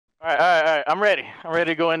All right. I'm ready. I'm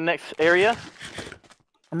ready to go in next area.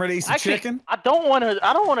 I'm ready to eat some chicken. I don't want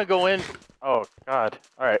to go in. Oh God.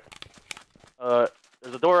 All right.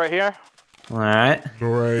 There's a door right here. All right.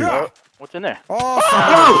 Yeah. What's in there?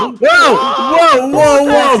 Oh, Whoa!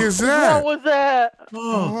 What is that? What was that?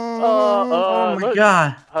 Oh my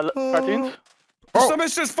God. CaRtOoNz?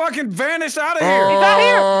 somebody's just fucking vanished out of here. He's not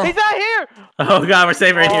here. He's not here. Oh God, we're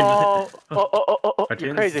safe right here. Oh!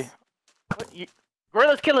 You're crazy.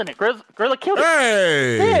 Gorilla's killing it. Gorilla killed it.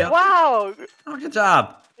 Hey! Yeah, wow. Oh, good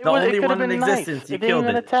job. The only one in existence. You It didn't killed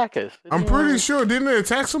even it. attack us. I'm pretty sure. Didn't it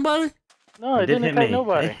attack somebody? No, it didn't hit attack me.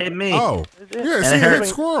 nobody. It hit me. Oh. Yeah, see, it it hurt. hit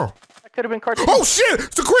Squirrel. That could have been CaRtOoNz. Oh, shit!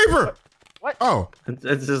 It's a creeper! What? Oh.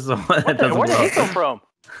 It's just Where did he come from?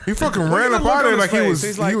 He fucking ran up out of there like he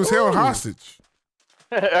was held hostage.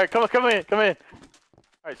 Alright, come in. Alright,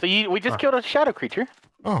 so we just killed a shadow creature.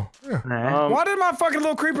 Oh, yeah. Right. Why did my fucking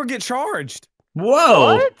little creeper get charged?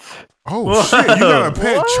 Whoa! What? Oh, shit. You got a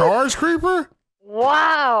pet charge creeper?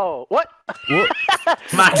 Wow! What?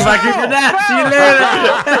 My creeper now. See you later.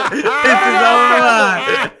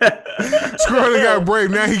 This is over. Squirrel got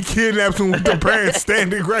brave. Now he kidnaps him with the parents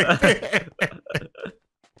standing right there.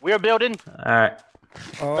 We are building All right.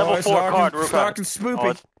 Oh, level it's 4 card. fucking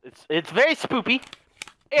spoopy. It's very spoopy.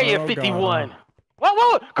 Area Oh, 51. God.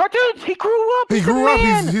 Whoa! CaRtOoNz! He grew up. He He's grew a up.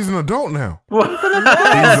 man. He's an adult now. He's He's a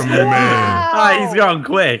man. Wow. he's gone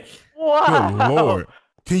quick. Wow. Good Lord.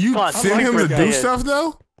 Can you Come on, send him to Creeper do guy. stuff,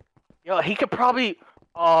 though? Yo, he could probably.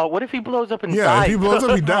 What if he blows up and Yeah, dies? if he blows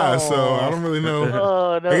up, he dies. So I don't really know.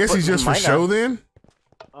 No, I guess but he's just he for might show not. then?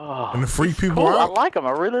 Oh, And to freak people cool. I out? like him.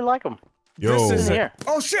 I really like him. Yo. This is In here.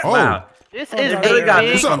 Oh shit! Oh. Wow. This Oh, is God. Really a got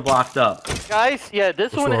big this one blocked up. guys. Yeah,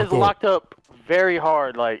 this one what I is thought. locked up very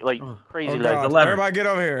hard, like crazy. Oh, Like, God. the lever. Everybody get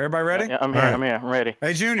over here. Everybody ready? yeah, I'm here. Alright. I'm here. I'm ready.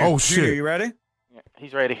 Hey, Junior. Oh, Junior, shit. you ready? Yeah,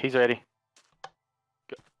 he's ready. He's ready.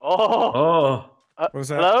 Oh. Oh. What was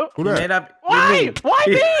that? Hello. Who You that? made up. Why? Why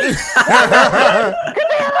me? Get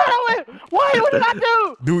the hell out of it! Why? What did I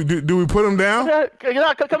do? Do we put him down? Come.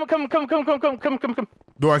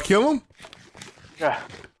 Do I kill him? Yeah.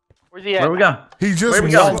 Where's he at? Where we go? He just Where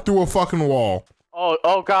we going? walked through a fucking wall.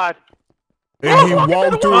 Oh God. And he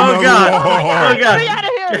walked through Oh, another God. wall. Oh, Get God. me out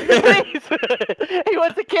of here, please! He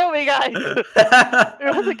wants to kill me, guys. He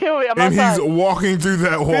wants to kill me. I'm And outside. he's walking through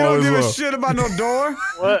that wall He don't as give a well. shit about no door.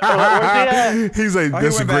 Where's he at? He's like, Oh, he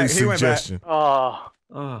that's a went great back. He went back. suggestion.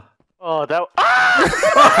 Oh, that.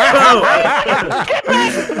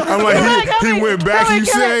 I'm like, he went back, you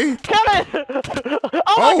say? Kill it!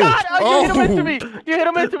 Oh my God! Oh, you hit him into me. You hit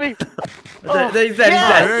him into me. He's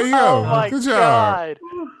dead. There you go. Oh my Good job. God.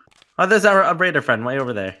 Oh, there's our raider friend way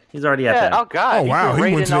over there. He's already at that. Oh God. Oh, wow. He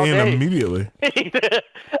went to the all end day. immediately.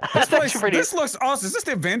 That's actually pretty. This looks awesome. Is this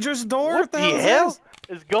the Avengers door? What the is hell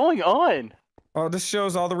this? is going on? Oh, this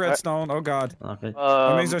shows all the redstone. Oh God. Okay.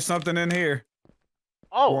 That means there's something in here.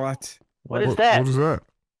 Oh, What? what is that? What is that?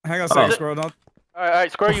 Hang on a Oh. second, Squirrel. Don't. All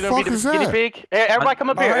right, Squirrel, you The gonna be fuck the is guinea that? pig? Hey, everybody come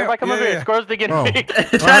up here. Everybody come up yeah, here. yeah. Squirrel's the guinea Oh. pig.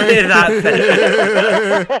 That did not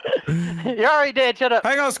say. You're already dead. Shut up.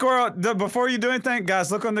 Hang on, Squirrel. Before you do anything,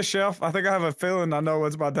 guys, look on the shelf. I think I have a feeling I know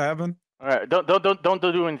what's about to happen. All right, don't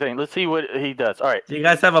do anything. Let's see what he does. All right, Do you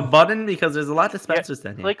guys have a button? Because there's a lot of dispensers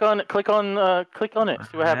in here. click on it.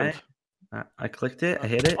 See what happens. I clicked it. I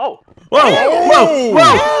hit it. Oh, Whoa! Whoa! Whoa! Whoa! Oh,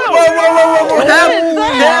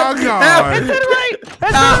 Help! my God. incinerate!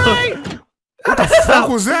 Incinerate! What the fuck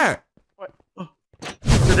was that?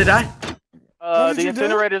 Did they die? What The did you do?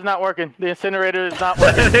 incinerator's not working. The incinerator is not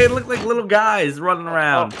working. They look like little guys running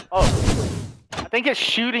around. Oh, I think it's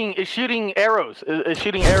shooting. It's shooting arrows. It's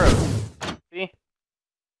shooting arrows. See?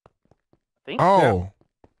 I think. Oh.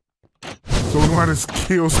 So we're going to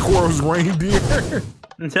kill Squirrel's reindeer?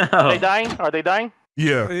 No. Are they dying? Are they dying?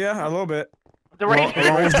 Yeah. Yeah, a little bit. The rain. As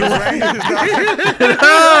long as the rain is not-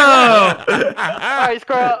 No! All right,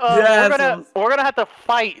 Squirrel. Yes. We're gonna have to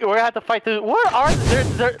fight. We're gonna have to fight through. What are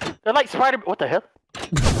they're like Spider? What the hell?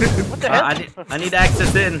 What the hell? I need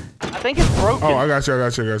access in. I think it's broken. Oh, I got you.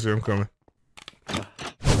 I'm coming.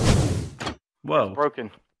 Whoa.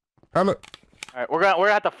 Broken. How look? All right, we're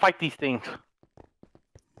gonna have to fight these things.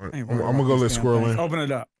 I'm gonna go let Squirrel in. Open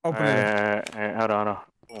it up. All Open it up. right, hold on.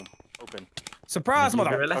 Boom. Open. Surprise, Did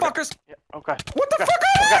you really? motherfuckers! Yeah. Okay. What the fuck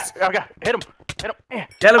is this? Okay. Hit him. Yeah.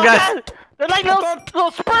 Get him, Oh, guys. God! They're like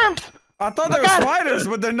little sperms. I thought they were God. spiders,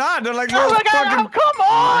 but they're not. They're like Oh little my God! fucking. Come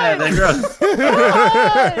on! Yeah, they're gross. Why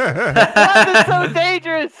is it so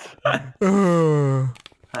dangerous? Anybody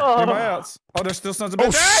Oh, else? Oh, there's still sons of Oh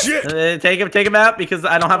bitches. shit! Take him out because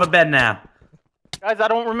I don't have a bed now. guys, I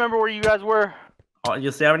don't remember where you guys were. Oh,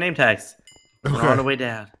 you'll see our name tags. We're all the way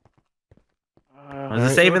down.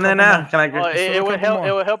 Is it safe in there now? Can I? It would help.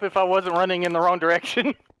 It would help if I wasn't running in the wrong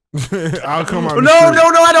direction. I'll come out. No,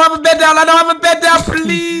 I don't have a bed down. I don't have a bed down,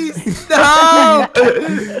 please. No,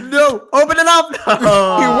 no, open it up.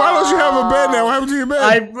 No. Why don't you have a bed now? What happened to your bed?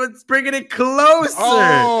 I was bringing it closer.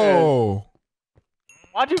 Oh.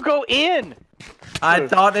 Why'd you go in? I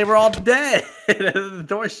thought they were all dead. The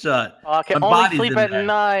door's shut. Oh, I can My only body's sleep in at there.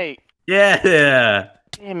 night. Yeah.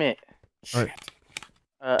 Damn it. All right.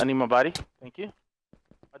 I need my body. Thank you.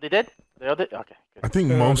 Are they dead? They all dead? Okay. I think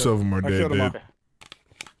most of them are dead. killed them all. Dead.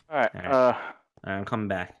 All right. Alright, I'm coming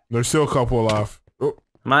back. There's still a couple alive. Oh,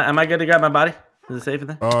 Am I good to grab my body? Is it safe in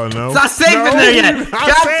there? no. It's not safe in there yet.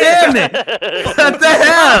 God damn it! What the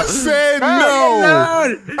hell? I said no.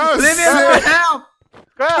 Leave me alone. Help!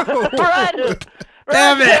 Run!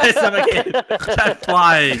 Damn it! I'm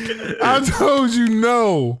flying. I told you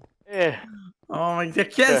no. Yeah. Oh my! I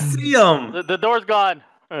can't see him. The door's gone.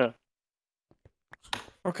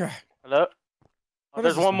 Okay. Hello? Oh,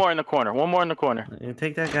 there's one more in the corner. One more in the corner. You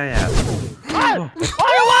take that guy out.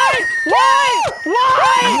 Why?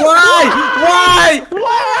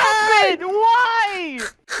 What happened? Why?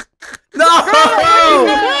 No!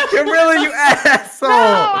 Gorilla, you asshole! No,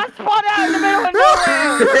 I spawned out in the middle of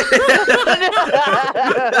nowhere.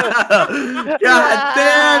 God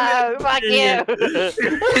damn it! Fuck you.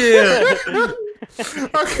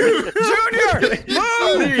 Junior!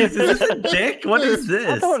 Move! Is this a dick? What is I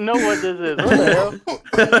this? don't know what this is. What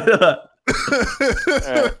the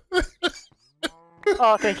hell?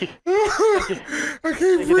 Oh, thank you. I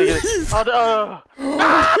can't breathe.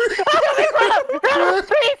 Greta,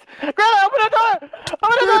 please! Greta, open the door!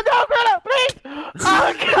 Open the door, Greta, please!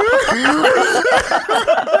 Oh,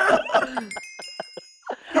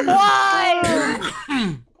 God. Why?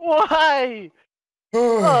 Why?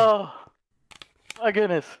 Oh, my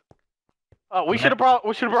goodness. Oh, we should have brought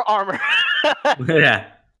armor. Yeah.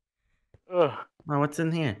 Ugh. Oh, what's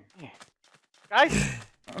in here? Guys,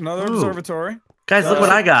 Another observatory. Guys, look what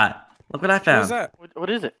I got. Look what I What is found. that? what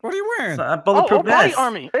is it? What are you wearing? It's a bulletproof body vest.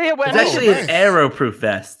 army. Hey, It's actually an arrow-proof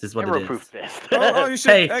vest, is what it arrow-proof is. vest. Oh, you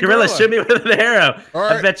should. Hey, Gorilla, shoot me with an arrow. All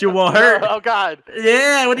I right. bet you won't hurt. Oh, God.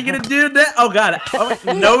 Yeah, what are you gonna do? Oh God! Oh,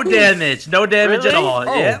 no damage. No damage at Really? all.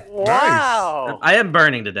 Oh. Yeah. Wow. I am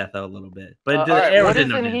burning to death though a little bit, but the All right, arrow what is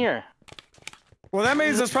didn't. in here? Well, that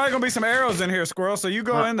means there's probably gonna be some arrows in here, Squirrel. So you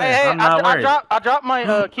go in there. Hey, I'm not worried. I dropped my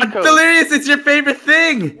key code. Delirious, it's your favorite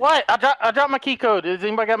thing. What? I dropped my key code. Does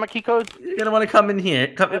anybody got my key code? You're gonna want to come in here.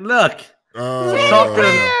 Come and look. Teddy to him.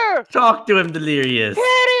 Bear! Talk to him, Delirious.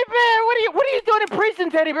 Teddy Bear! What are you doing in prison,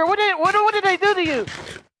 Teddy Bear? What did they do to you?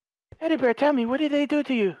 Teddy Bear, tell me, what did they do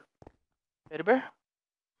to you? Teddy Bear?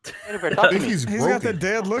 Teddy Bear, talk I to think me. he's He's got the broken.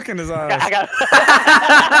 dead look in his eyes. I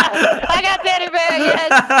got Teddy Bear, yes!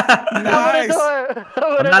 Nice.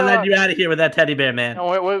 I'm not letting you out of here with that teddy bear, man. No,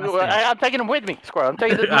 wait, I'm taking him with me, Squirrel. I'm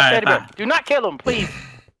taking my Alright, Teddy Bear. fine. Do not kill him, please.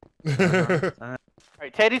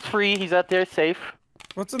 Alright, Teddy's free. He's out there safe.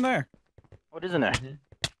 What's in there? What is in there?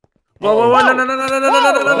 Whoa, no,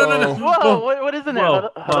 no. Whoa, what is in there? Whoa,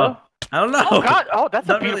 Hello? I don't know. Oh, God. Oh, that's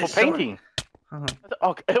a Not really beautiful sure. painting.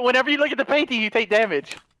 Oh, whenever you look at the painting, you take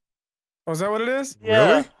damage. Oh, is that what it is? Yeah.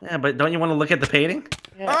 Really? Yeah, but don't you want to look at the painting?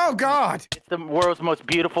 Yeah. Oh God! It's the world's most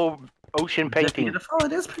beautiful ocean Is it painting. beautiful?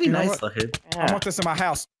 It is pretty You know nice what? looking. I Yeah. want this in my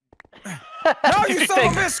house. No, you son of a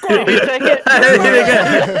bitch, You Squirrel! take it?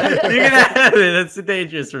 You can have it. That's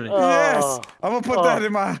dangerous for me. Yes, I'm gonna put that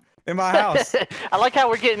in my house. I like how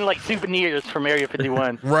we're getting like souvenirs from Area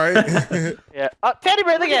 51. Right? Yeah. Oh, Teddy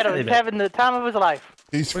Bear, look at him. Teddy He's Bear. having the time of his life.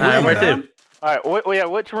 He's free. Alright, where to? All right,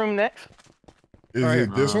 which room next? Is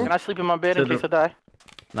it this Can one? I sleep in my bed in To the- case I die?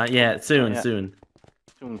 Not yet. Soon, Yeah. soon.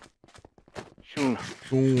 Soon.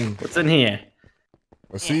 Boom. What's in here?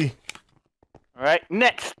 Let's see. All right,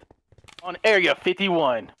 next on Area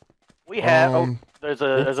 51, we have. There's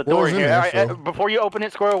a door was in in here. there, All right, so? before you open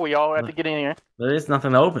it, Squirrel, we all have to get in here. There is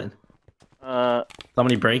nothing to open. Uh,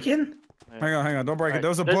 Somebody break in? Hang on, don't break it. Alright,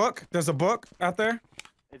 There's a there's- book. There's a book out there.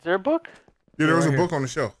 is there a book? Yeah, there was a Right book on the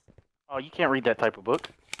shelf. Oh, you can't read that type of book.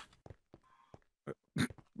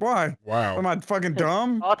 Why? Wow. Am I fucking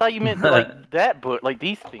dumb? Oh, I thought you meant like that book, like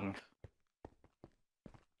these things.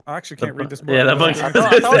 I actually can't read this book. Yeah, that book. I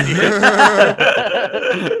told you.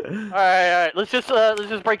 all right. Let's just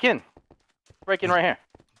break in. Break in right here.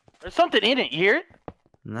 There's something in it. You hear it?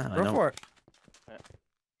 No, I Go don't. for it.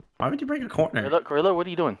 Why would you break a corner? Gorilla, what are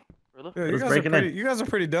you doing? Gorilla? Yeah, Let's break it in. you guys are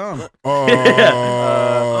pretty dumb. Oh.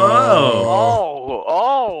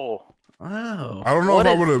 Oh. Oh. I don't know What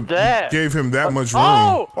if I is would have that? gave him that much room.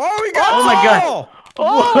 Oh. Oh, we got Oh my God.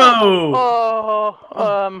 Paul! Whoa.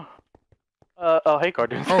 Oh, hey,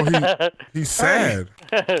 CaRtOoNz. Oh, he's sad.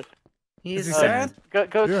 He's Is he sad?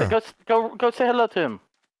 Go say hello to him.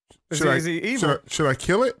 Is he evil? Should I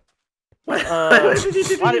kill it?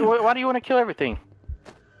 Why do you want to kill everything?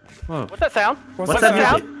 Whoa. What's that sound? What's that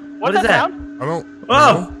sound? What's that sound? I don't.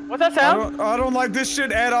 Whoa! What's that sound? I don't like this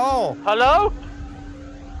shit at all. Hello?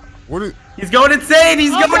 What is? He's going insane!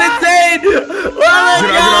 He's going insane! Oh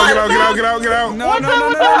my God! Get out! No.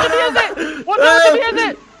 What time is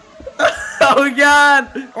it? Oh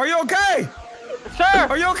God! Are you okay? Sir!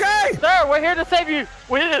 Are you okay? Sir, we're here to save you.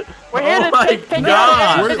 We're here Oh to my take you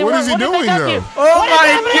God. out. What is he doing though? Oh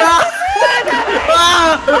my God!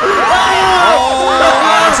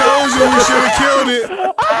 I told you we should have killed it.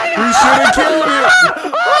 We should have killed it.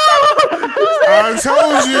 I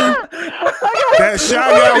told you that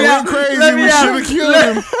shotgun went crazy. We should have killed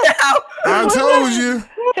him. I told you.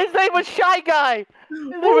 His name was Shy Guy.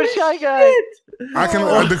 I can.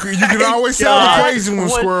 You can always tell the crazy one,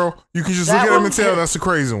 Squirrel. You can just look at him and tell that's the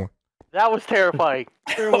crazy one. That was terrifying.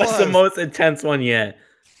 That was the most intense one yet.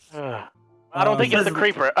 I don't think it's the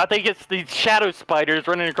creeper. I think it's the shadow spiders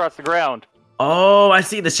running across the ground. Oh, I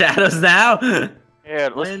see the shadows now. Yeah,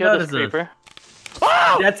 let's kill this creeper.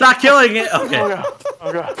 Oh! That's not killing it. Okay.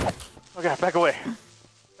 Oh god, back away.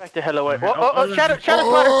 Back the hell away. Oh, shadow spider.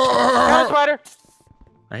 Shadow spider.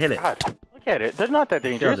 I hit it. God, look at it. They're not that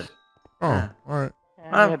dangerous. Oh, all right.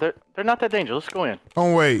 Yeah, they're not that dangerous. Let's go in.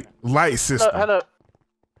 Oh wait, light system.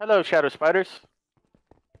 Hello, shadow spiders.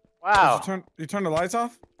 Wow. You turn the lights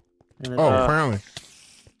off? Oh, apparently.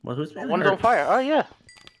 Well, who's One's on fire. Oh yeah.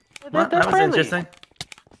 They're that was friendly. interesting.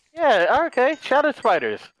 Yeah. Okay. Shadow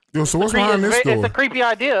spiders. Yo, so what's behind this door? It's a creepy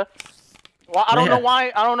idea. Well, I don't know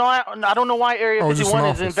why. I don't know why Area 51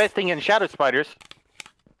 is investing in shadow spiders.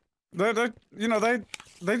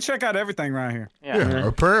 They check out everything around here. Yeah,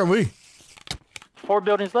 apparently. 4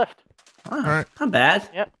 buildings left. All right. Not bad.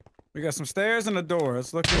 Yep. We got some stairs and a door.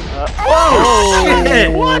 Let's look. Oh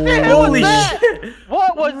shit! What the hell Holy was that? shit!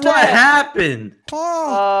 What was that? What happened?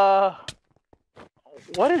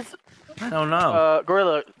 What is? I don't know.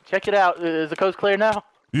 Gorilla, check it out. Is the coast clear now?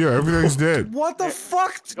 Yeah, everything's dead. What the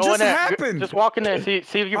fuck Go in just there. happened? Just walk in there. See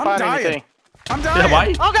if you I'm find dying. anything. I'm dying.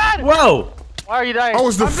 Why? Oh God! Whoa! Why are you dying? Oh,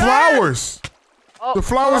 it's the flowers. Oh, The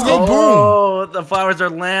flowers go boom. Oh, the flowers are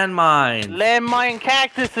landmines. Landmine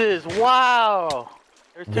cactuses. Wow.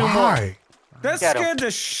 There's 2 more. Why? That Look at 'em. scared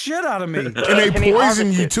the shit out of me. And they Can he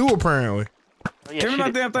poison harvest you it? too, apparently. Oh, yeah, Give me shoot my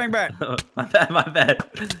it. damn thing back. My bad.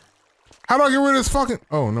 How do I get rid of this fucking?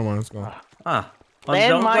 Oh, no man, it's gone. Huh. Well, Landmine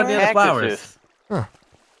don't go near the cactuses. flowers.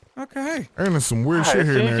 Okay. There's some weird As shit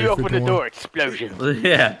here. soon in as you Area open the 51. door, explosion.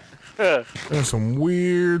 Yeah. There's some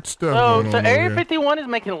weird stuff So going on Area over 51 is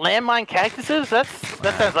making landmine cactuses? That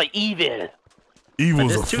sounds like evil. here.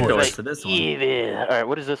 Evil's There's 2 afoot. doors to this one. Evil. All right,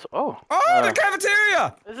 what is this? Oh, The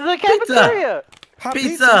cafeteria. this is a cafeteria. Hot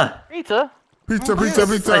Pizza. Pizza.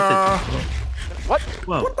 Pizza. What?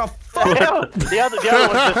 Whoa. What the The fuck? hell? The other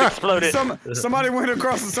one just exploded. Somebody went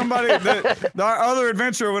across and our other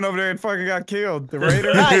adventurer went over there and fucking got killed. The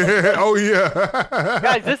raider. Oh yeah.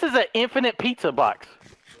 Guys, this is an infinite pizza box.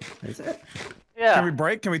 Is it? Yeah. Can we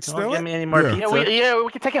break? Can we Don't steal give it? me any more Yeah. pizza. Yeah,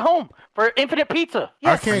 we can take it home for infinite pizza.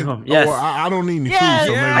 I Yes. can't. Yes. Oh, I don't need any Yes.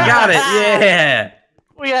 food, so maybe. I got it. Yeah.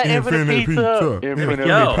 We got infinite pizza. Infinite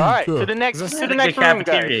Yo. pizza. All right, to the This next is to a the good next room,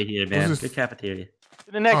 cafeteria guys. here, man. This is- Good cafeteria.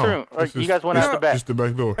 To the next room. Or this you is- guys want out the back? Just the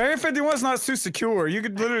back door. Area 51's not too secure. You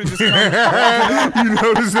could literally just. You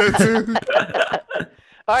notice that too?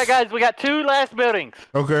 All right, guys, we got 2 last buildings.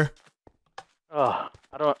 Okay. Oh,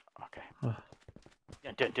 I don't. Okay.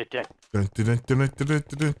 Dun, dun, dun, dun, dun, dun, dun,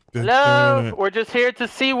 dun, Hello, dun. we're just here to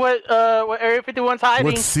see what Area 51's hiding.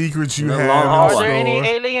 What secrets you The have? long in hallway. Are there any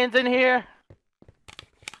store? aliens in here?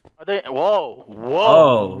 Are they? Whoa,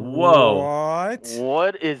 Oh, whoa. What?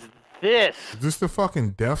 What is this? Is this the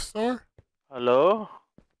fucking Death Star? Hello?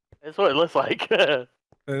 That's what it looks like. Hey,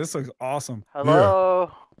 this looks awesome.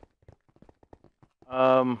 Hello?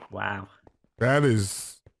 Wow. That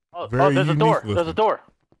is. Oh, Very there's a door. unique There's a door.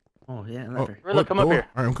 Oh, yeah. Oh, Never. Gorilla, what come up door? here.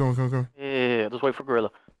 All right, I'm coming. Yeah, let's wait for Gorilla.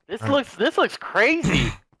 This All right. looks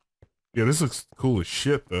crazy. Yeah, this looks cool as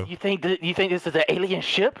shit though. You think this is an alien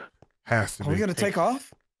ship? Has to Are we be. gonna take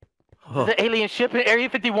off? Oh. Is it an alien ship in Area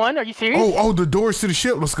 51? Are you serious? Oh, the doors to the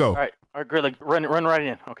ship. Let's go. All right, Gorilla, run right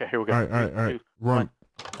in. Okay, here we go. All right. Run.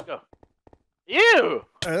 Let's go. Ew!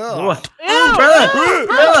 Ugh. What? Ew! Gorilla!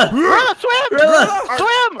 Gorilla! Gorilla, swim! Gorilla!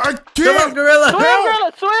 Swim! I Come on, can't. gorilla! Swim,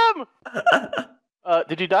 Gorilla, swim!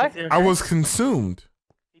 Did you die? I was consumed.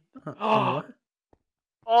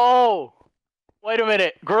 Oh, wait a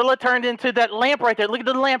minute. Gorilla turned into that lamp right there. Look at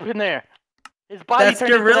the lamp in there. His body That's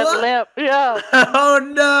turned into Gorilla? that lamp. Yeah. Oh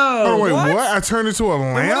no! Oh wait, What? what? I turned into a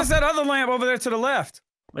Then what lamp. is that other lamp over there to the left?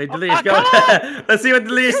 Wait, Delirious, go. Let's see what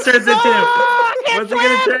Delirious turns into. What's he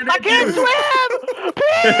gonna turn into? I can't swim!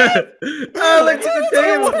 Oh, look at the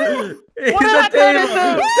table. What did I turn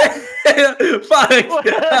into? Fuck. What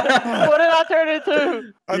did I turn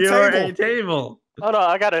into? You're a table. Hold on,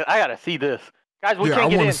 I gotta see this. Guys, we can't I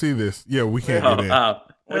get want in. to see this. Yeah, we can't get in.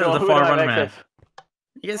 We don't the far run man.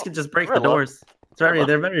 You guys can just break the doors. Sorry,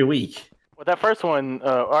 they're very weak. Well, that first one,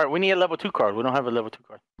 all right, we need a level 2 card. We don't have a level 2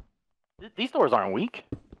 card. These doors aren't weak.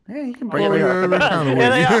 Yeah, you can break Oh, it. yeah, they're kind of Yeah,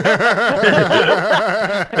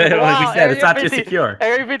 they weak. are. Like we said, it's not too 50 secure.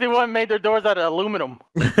 Area 51 made their doors out of aluminum.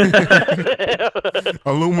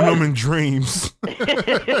 Aluminum and dreams.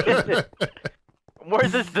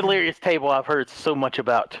 Where's this delirious table I've heard so much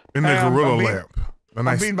about? In the gorilla being- lamp. A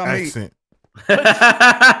nice accent.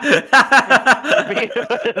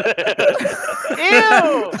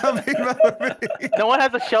 Ew! No one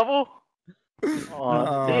has a shovel?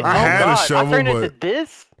 Oh, I had a shovel, I turned but... into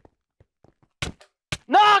this?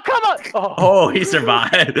 No, come on! Oh, he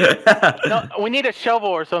survived. No, we need a shovel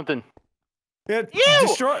or something. Yeah, Ew!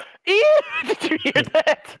 destroy. Ew! Did you hear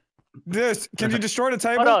that? Can you destroy the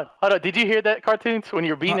table? Hold on. Did you hear that, CaRtOoNz, when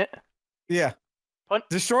you were beating it? Yeah. What?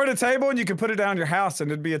 Destroy the table and you can put it down in your house and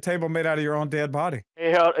it'd be a table made out of your own dead body.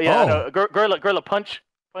 Yeah, I know. Gorilla, punch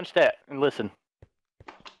that and listen.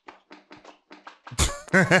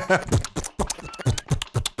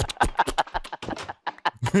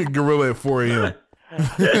 Gorilla at 4 a.m.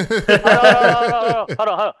 Hold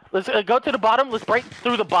on. Let's go to the bottom. Let's break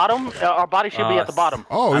through the bottom. Our body should be at the bottom.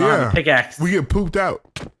 Oh, yeah. Pickaxe. We get pooped out.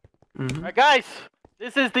 All right, guys.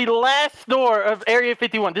 This is the last door of Area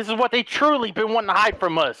 51. This is what they truly been wanting to hide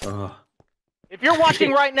from us. If you're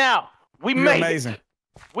watching right now, we made it.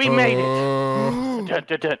 We made it. All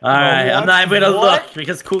right, I'm not even gonna look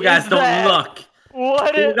because cool guys don't look.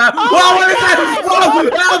 What is that? Whoa, what is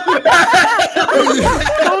that?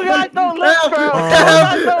 Cool guys don't look, bro.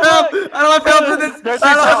 Help! I don't have help for this.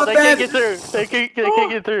 I don't have a They bed. can't get through. They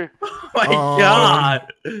can't get through. Oh my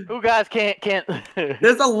god. Cool guys can't.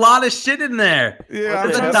 There's a lot of shit in there. Yeah,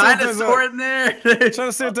 there's a dinosaur in there. Trying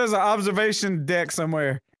to see if there's an observation deck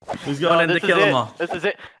somewhere. Who's going in to kill them all? This is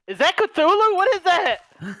it. Is that Cthulhu? What is that?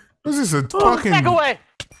 Is this a fucking Back away.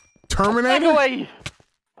 Terminator? Back away.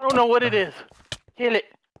 I don't know what it is. Kill it.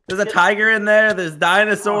 There's a tiger in there. There's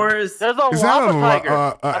dinosaurs. There's a lava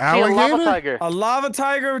tiger. I see a lava tiger. A lava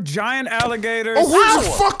tiger, giant alligators. Oh, who the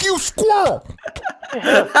fuck you, Squirrel?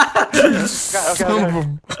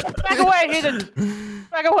 Back away, heathens.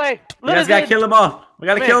 Back away. You guys gotta kill them all. We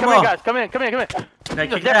gotta kill them all. Guys. Come in. They're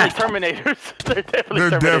definitely Terminators. They're definitely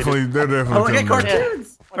Terminators. They're definitely Oh, look at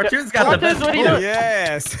CaRtOoNz. CaRtOoNz got the best. What are you doing?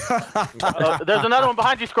 Yes. There's another one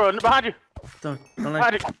behind you, Squirrel. Behind you. Don't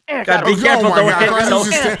Behind you. gotta be careful. Oh my Don't hit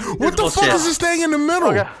God, those. what the fuck is this thing in the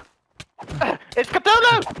middle? It's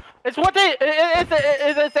Cthulhu. It's what they.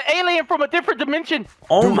 It's an alien from a different dimension.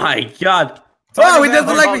 Oh my god. Oh, he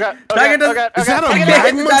doesn't like me. Tiger doesn't. Is that a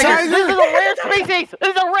magma tiger? This is a rare species.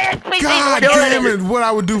 This is a rare species. God damn it! What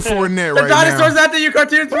I would do for a net The right now. dinosaur's after you,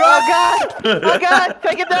 CaRtOoNz. Oh god!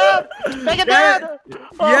 Take it down! Take it down!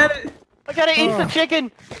 Get it. I gotta eat some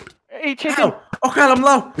chicken. Eat chicken. Oh god, I'm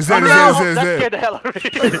low. Is that That scared the hell out of me.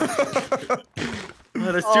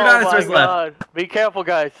 There's 2 dinosaurs left. Be careful,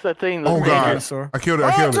 guys. That thing. Oh god! Dinosaur. I killed it.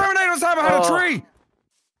 Tornadoes hide behind a tree.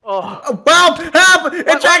 Oh. Help! Help!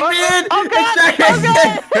 It tracked me in! Oh god! It tracked me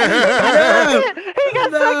in! He got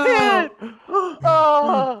sucked in!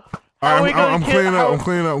 Oh. I'm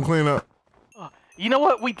cleaning up. You know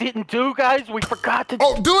what we didn't do, guys? We forgot to.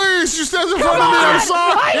 Oh, Delirious, you stepped in front of me. I'm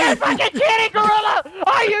sorry. Are you fucking kidding, Gorilla?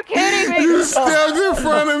 Are you kidding me? You stepped in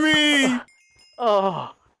front of me.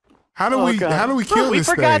 Oh. How do we kill this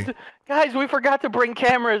thing? Guys, we forgot to bring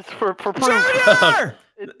cameras for proof. Junior!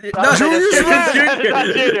 No, Junior's right.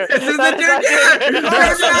 Junior. This is the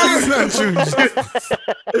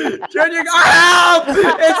Junior! Junior, help!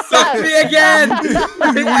 It sucked me again!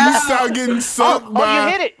 You start getting sucked by... Oh,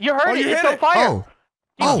 you hit it! You heard it! It's on fire!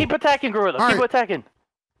 Keep attacking, Gorilla. Keep attacking.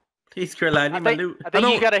 Please, Gorilla, I need my loot. I think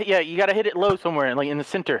you gotta hit it low somewhere, like in the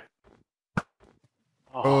center.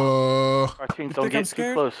 CaRtOoNz, don't get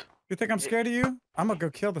too close. You think I'm scared of you? I'm gonna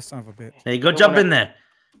go kill the son of a bitch. Hey, go jump in there.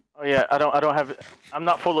 Oh yeah, I don't have. I'm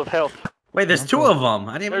not full of health. Wait, there's 2 of them.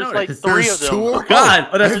 I didn't even know. There's like 3 of them. Oh god!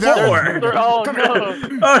 Oh, there's 4. Oh no! Oh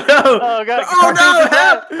no! Oh god! Oh no!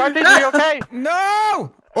 Help! CaRtOoNz, are you okay?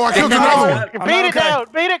 No! Oh, I killed another one. Beat it down!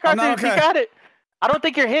 Beat it, CaRtOoNz! Okay. You got it! I don't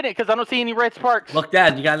think you're hitting it because I don't see any red sparks. Look,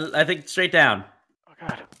 Dad, you got. I think straight down. Oh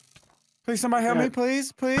god! Please, somebody help me,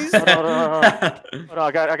 please, please. Hold on,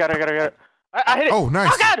 I got it. I hit it. Oh,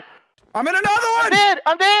 nice. Oh god! I'm in another one.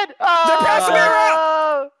 I'm dead. They're passing me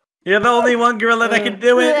around. You're the only one gorilla that can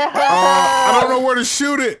do it. I don't know where to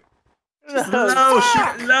shoot it. No,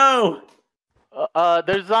 shoot it low.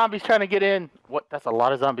 There's zombies trying to get in. What? That's a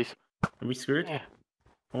lot of zombies. Are we screwed?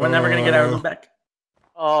 We're never gonna get our loot back.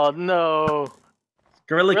 Oh no.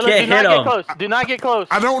 Gorilla can't hit him. Do not get close.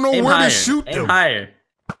 I don't know where to shoot them. Aim higher.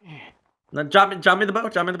 No, drop me the bow.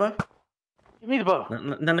 Drop me the bow. Give me the bow.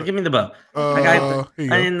 No, give me the bow.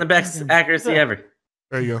 I need the best accuracy ever.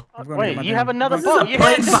 There you go. Wait, you have another This bow. is a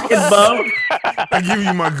plain fucking bow. I give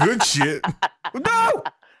you my good shit. No!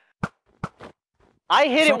 I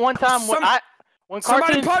hit it one time when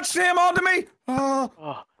somebody punched him onto me.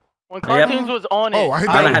 When CaRtOoNz was on it. Oh, I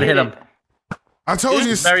had to hit him. I told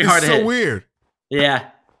you it's so weird.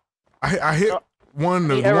 Yeah. I hit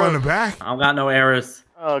one in the back. I don't got no arrows.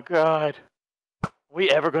 Oh god. We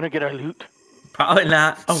ever gonna get our loot? Probably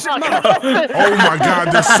not. Oh, oh my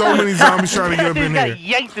god, there's so many zombies trying to get up in here. Got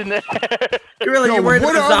yanked in there. Gorilla, you worried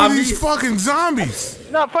about the all zombies? these fucking zombies?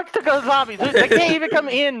 No, fuck the zombies. They can't even come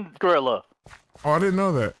in, Gorilla. Oh, I didn't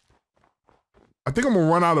know that. I think I'm gonna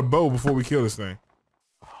run out of bow before we kill this thing.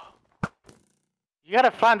 You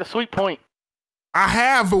gotta find the sweet point. I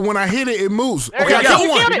have, but when I hit it, it moves. There Okay, I killed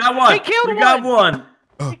one. You got one. He killed one. You got one.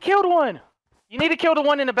 He killed one. You need to kill the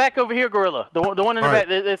one in the back over here, Gorilla. The one in the back.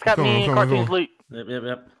 It's got me and CaRtOoNz loot.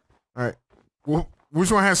 Yep. All right. Well, which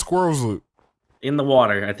one has Squirrel's loot? In the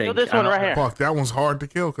water, I think. Kill this one right here. Fuck, that one's hard to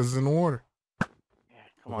kill because it's in the water. Yeah,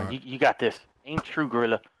 come on, you got this. Aim true,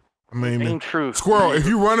 Gorilla. I mean, aim true. Squirrel, if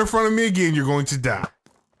you run in front of me again, you're going to die.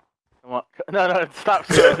 Come on. No, stop,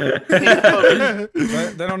 Squirrel. They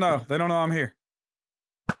don't know. They don't know I'm here.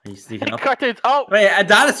 Are you sneaking up? CaRtOoNz. Oh, wait, a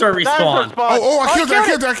dinosaur respawned. I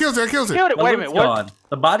killed it. Killed it. Wait a minute. What?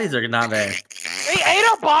 The bodies are not there. They ate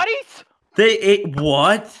our bodies? They ate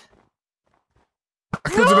what? I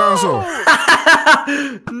killed the dinosaur.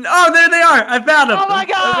 Oh, there they are. I found them. Oh my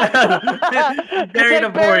god. Buried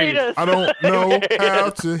them for you. I don't know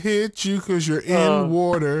how to hit you because you're in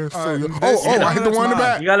water. So I hit the one in the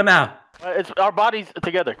back. You got him out. It's our bodies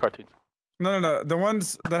together, CaRtOoNz. No. The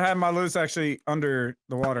ones that had my loot's actually under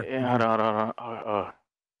the water. Yeah, hold on.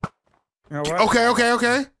 You know what?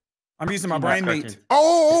 Okay. I'm using my brain meat.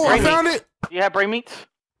 Oh, I found it. You have brain meats?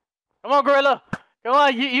 Come on, Gorilla. Come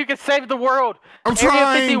on, you can save the world. I'm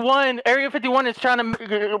trying. Area 51 is trying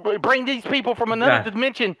to bring these people from another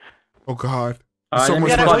dimension. Oh God. So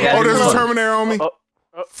much money. Oh, there's a Terminator on me.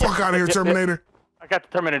 Fuck out of here, Terminator. I got the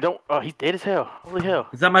Terminator. He's dead as hell. Holy hell.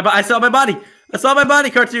 Is that my body? I saw my body,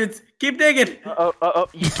 CaRtOoNz. Keep digging.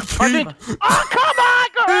 CaRtOoNz. Oh, come on,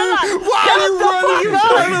 Gorilla. Why are you running in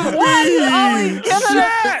front of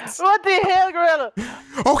me? What the hell, Gorilla?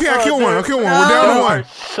 Okay, I killed one. We're down to one.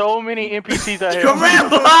 So many NPCs out here.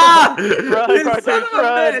 Gorilla!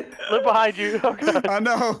 Run. Look behind you. Oh, God. I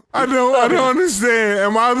know. I don't understand.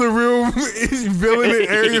 Am I the real villain in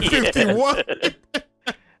Area 51?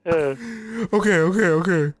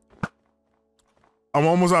 Okay. I'm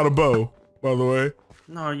almost out of bow, by the way.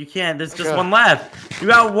 No, you can't. There's just one left. You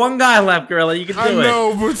got one guy left, Gorilla. You can do it. I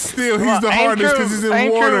know, but still, he's the hardest because he's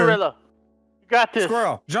in water. Gorilla. You got this.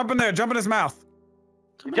 Squirrel, jump in there. Jump in his mouth.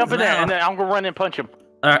 Jump in there, and then I'm gonna run and punch him.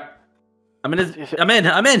 All right. I'm in.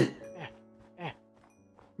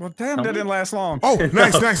 Well, damn, that didn't last long. Oh,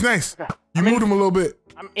 nice. You moved him a little bit.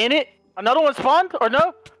 I'm in it. Another one spawned, or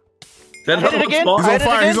no? I hit it again.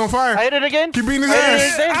 He's on fire. I hit it again. Keep beating his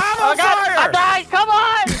ass. I'm on fire. I died. Come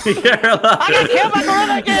on. I got killed by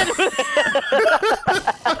Gorilla again.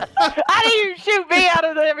 How do you shoot me out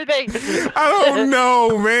of everything? I don't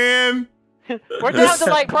know, man. We're down to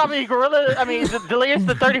like probably Delirious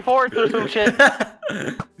the 34th or some shit.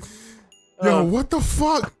 Yo, what the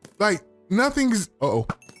fuck? Like, nothing's... Uh-oh.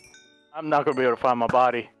 I'm not gonna be able to find my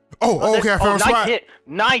body. Oh, okay, I found a spot.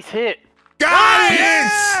 Nice hit. Got it!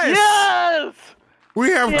 Yes! We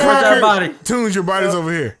have CaRtOoNz, your body's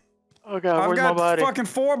over here. Oh God, where's my body? I've got fucking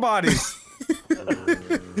 4 bodies.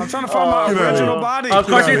 I'm trying to find my original body. Oh,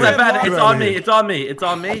 CaRtOoNz, I found it. It's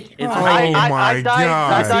on me. Oh my God.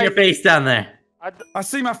 I see your face down there. I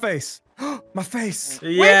see my face. My face.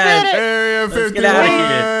 Yeah. Area 51. Get out of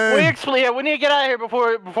here. We need to get out of here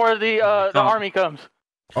before the army comes.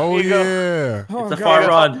 Oh yeah. It's a far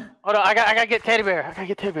run. Hold on, I gotta get Teddy Bear.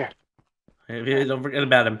 Don't forget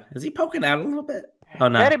about him. Is he poking out a little bit? Oh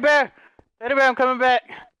no. Teddy Bear, I'm coming back.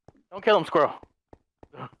 Don't kill him, Squirrel.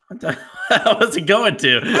 How was he going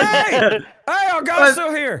to? Hey, our guy's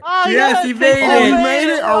still here. Oh, yes, he made it. He made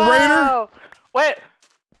it. Our raider. Wait.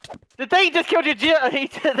 The thing just killed your gym. He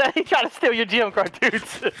tried to steal your gym,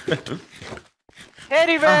 CaRtOoNz.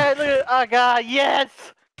 Teddy Bear, look at, oh God, yes.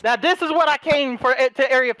 Now this is what I came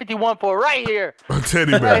to Area 51 for, right here. A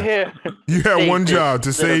teddy bear. Right here. You had one job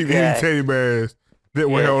to save guy. any teddy bears that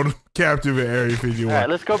were held captive in Area 51. All right,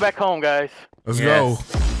 let's go back home, guys. Let's go.